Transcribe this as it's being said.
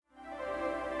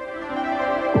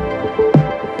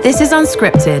This is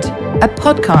Unscripted, a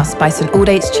podcast by St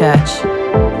Aldate's Church.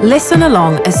 Listen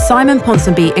along as Simon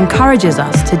Ponsonby encourages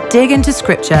us to dig into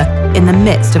Scripture in the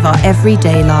midst of our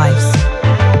everyday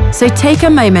lives. So take a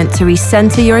moment to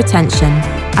recenter your attention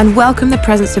and welcome the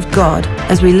presence of God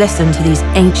as we listen to these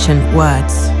ancient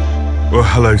words. Well,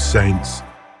 hello, saints.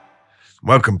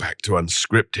 Welcome back to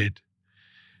Unscripted.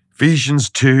 Ephesians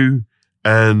 2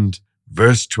 and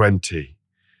verse 20.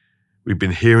 We've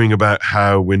been hearing about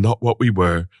how we're not what we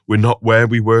were, we're not where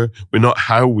we were, we're not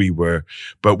how we were,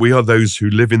 but we are those who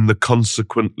live in the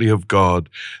consequently of God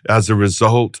as a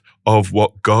result of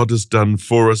what God has done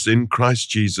for us in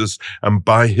Christ Jesus and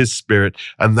by His Spirit,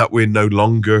 and that we're no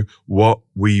longer what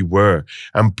we were.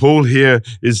 And Paul here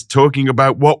is talking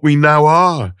about what we now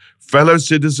are, fellow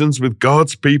citizens with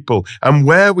God's people, and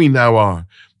where we now are,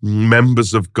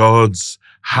 members of God's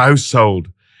household.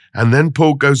 And then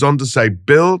Paul goes on to say,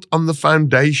 built on the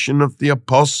foundation of the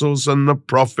apostles and the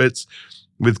prophets,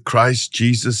 with Christ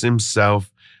Jesus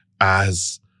Himself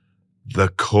as the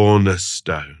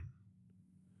cornerstone.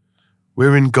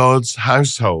 We're in God's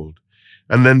household.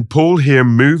 And then Paul here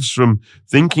moves from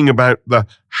thinking about the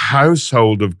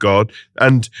household of God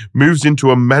and moves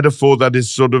into a metaphor that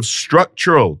is sort of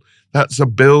structural. That's a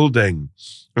building.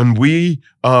 And we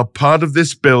are part of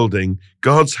this building,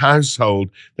 God's household,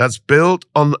 that's built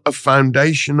on a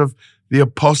foundation of the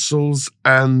apostles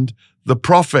and the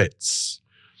prophets.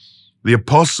 The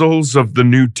apostles of the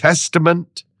New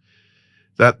Testament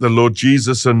that the Lord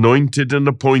Jesus anointed and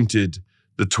appointed,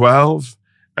 the 12,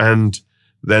 and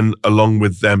then along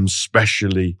with them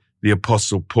specially the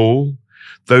Apostle Paul,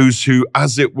 those who,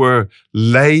 as it were,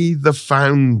 lay the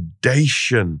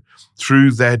foundation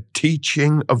through their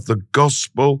teaching of the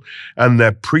gospel and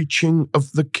their preaching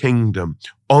of the kingdom.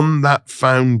 On that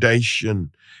foundation,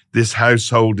 this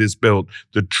household is built.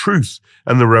 The truth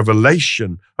and the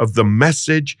revelation of the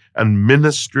message and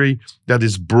ministry that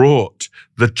is brought,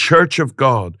 the church of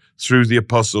God, through the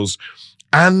apostles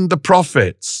and the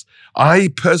prophets.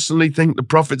 I personally think the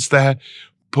prophets there,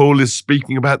 Paul is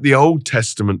speaking about the Old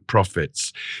Testament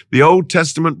prophets. The Old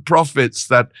Testament prophets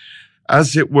that,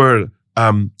 as it were,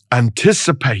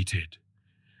 anticipated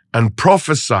and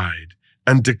prophesied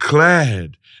and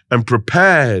declared and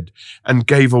prepared and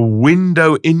gave a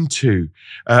window into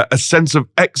a sense of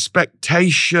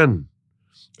expectation,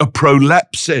 a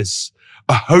prolepsis,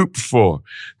 a hope for.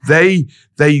 They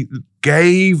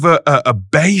gave a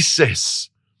basis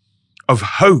of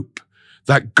hope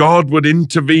that God would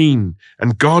intervene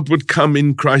and God would come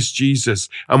in Christ Jesus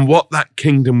and what that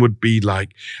kingdom would be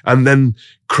like. And then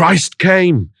Christ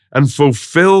came and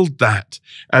fulfilled that.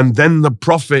 And then the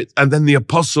prophet and then the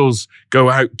apostles go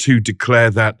out to declare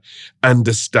that and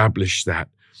establish that.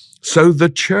 So the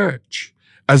church,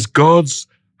 as God's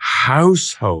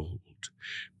household,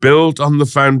 built on the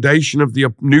foundation of the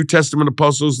New Testament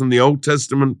apostles and the Old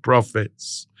Testament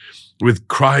prophets, with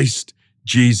Christ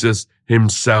Jesus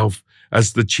Himself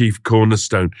as the chief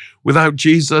cornerstone. Without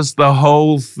Jesus, the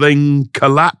whole thing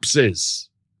collapses.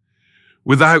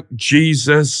 Without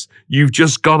Jesus, you've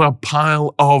just got a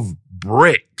pile of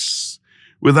bricks.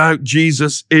 Without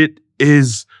Jesus, it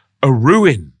is a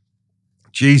ruin.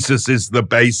 Jesus is the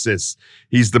basis.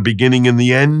 He's the beginning and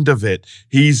the end of it.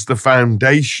 He's the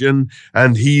foundation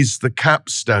and He's the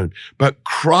capstone. But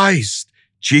Christ,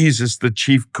 Jesus, the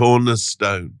chief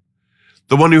cornerstone,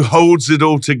 the one who holds it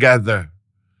all together.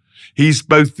 He's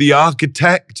both the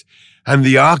architect and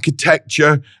the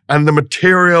architecture and the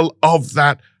material of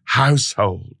that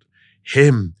household.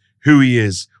 Him, who He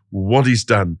is, what He's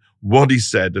done, what He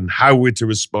said, and how we're to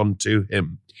respond to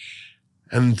Him.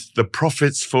 And the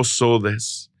prophets foresaw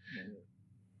this.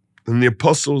 And the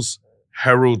apostles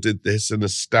heralded this and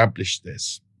established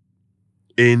this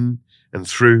in and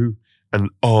through and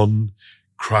on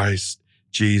Christ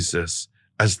Jesus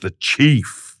as the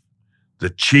chief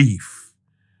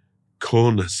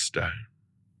cornerstone.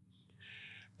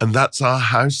 And that's our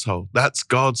household. That's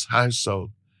God's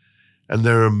household. And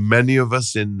there are many of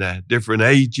us in there, different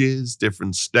ages,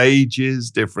 different stages,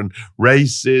 different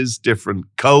races, different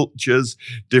cultures,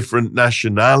 different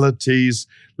nationalities,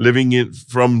 living in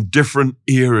from different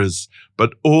eras,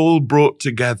 but all brought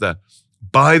together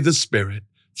by the Spirit,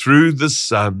 through the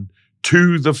Son,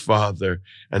 to the Father,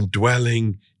 and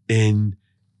dwelling in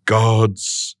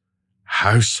God's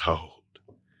household.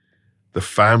 The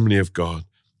family of God,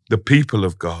 the people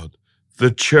of God,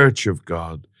 the church of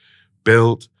God,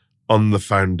 built on the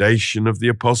foundation of the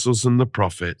apostles and the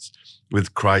prophets,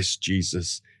 with Christ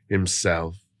Jesus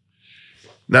Himself.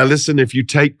 Now listen, if you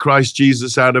take Christ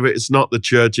Jesus out of it, it's not the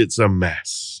church, it's a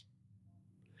mess.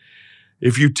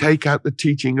 If you take out the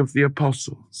teaching of the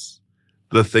apostles,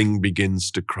 the thing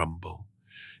begins to crumble.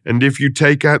 And if you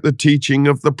take out the teaching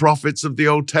of the prophets of the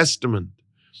Old Testament,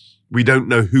 we don't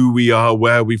know who we are,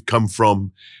 where we've come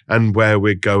from, and where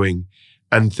we're going,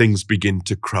 and things begin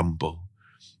to crumble.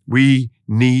 We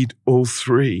need all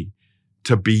three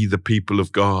to be the people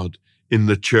of God, in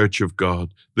the church of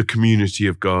God, the community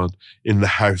of God, in the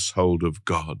household of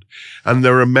God. And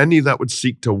there are many that would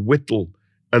seek to whittle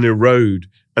and erode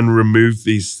and remove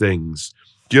these things,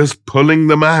 just pulling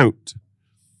them out.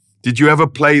 Did you ever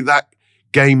play that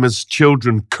game as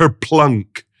children,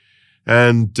 Kerplunk?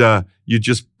 And you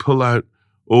just pull out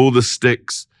all the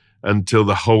sticks until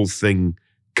the whole thing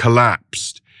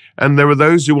collapsed. And there are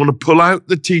those who want to pull out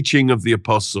the teaching of the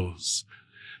apostles.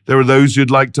 There are those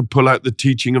who'd like to pull out the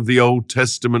teaching of the Old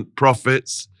Testament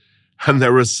prophets. And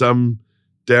there are some,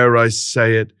 dare I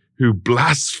say it, who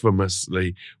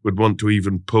blasphemously would want to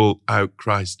even pull out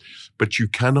Christ. But you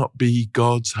cannot be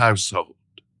God's household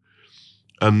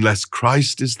unless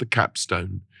Christ is the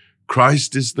capstone,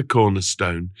 Christ is the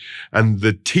cornerstone, and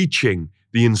the teaching,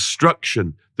 the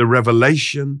instruction, the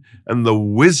revelation, and the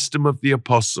wisdom of the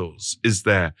apostles is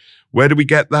there. Where do we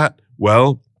get that?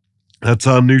 Well, that's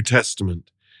our New Testament.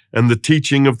 And the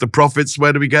teaching of the prophets,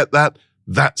 where do we get that?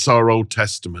 That's our Old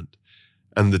Testament.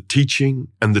 And the teaching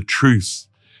and the truth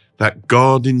that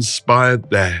God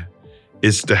inspired there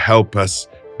is to help us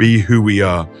be who we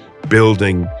are,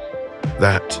 building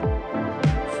that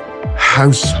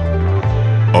house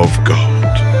of God.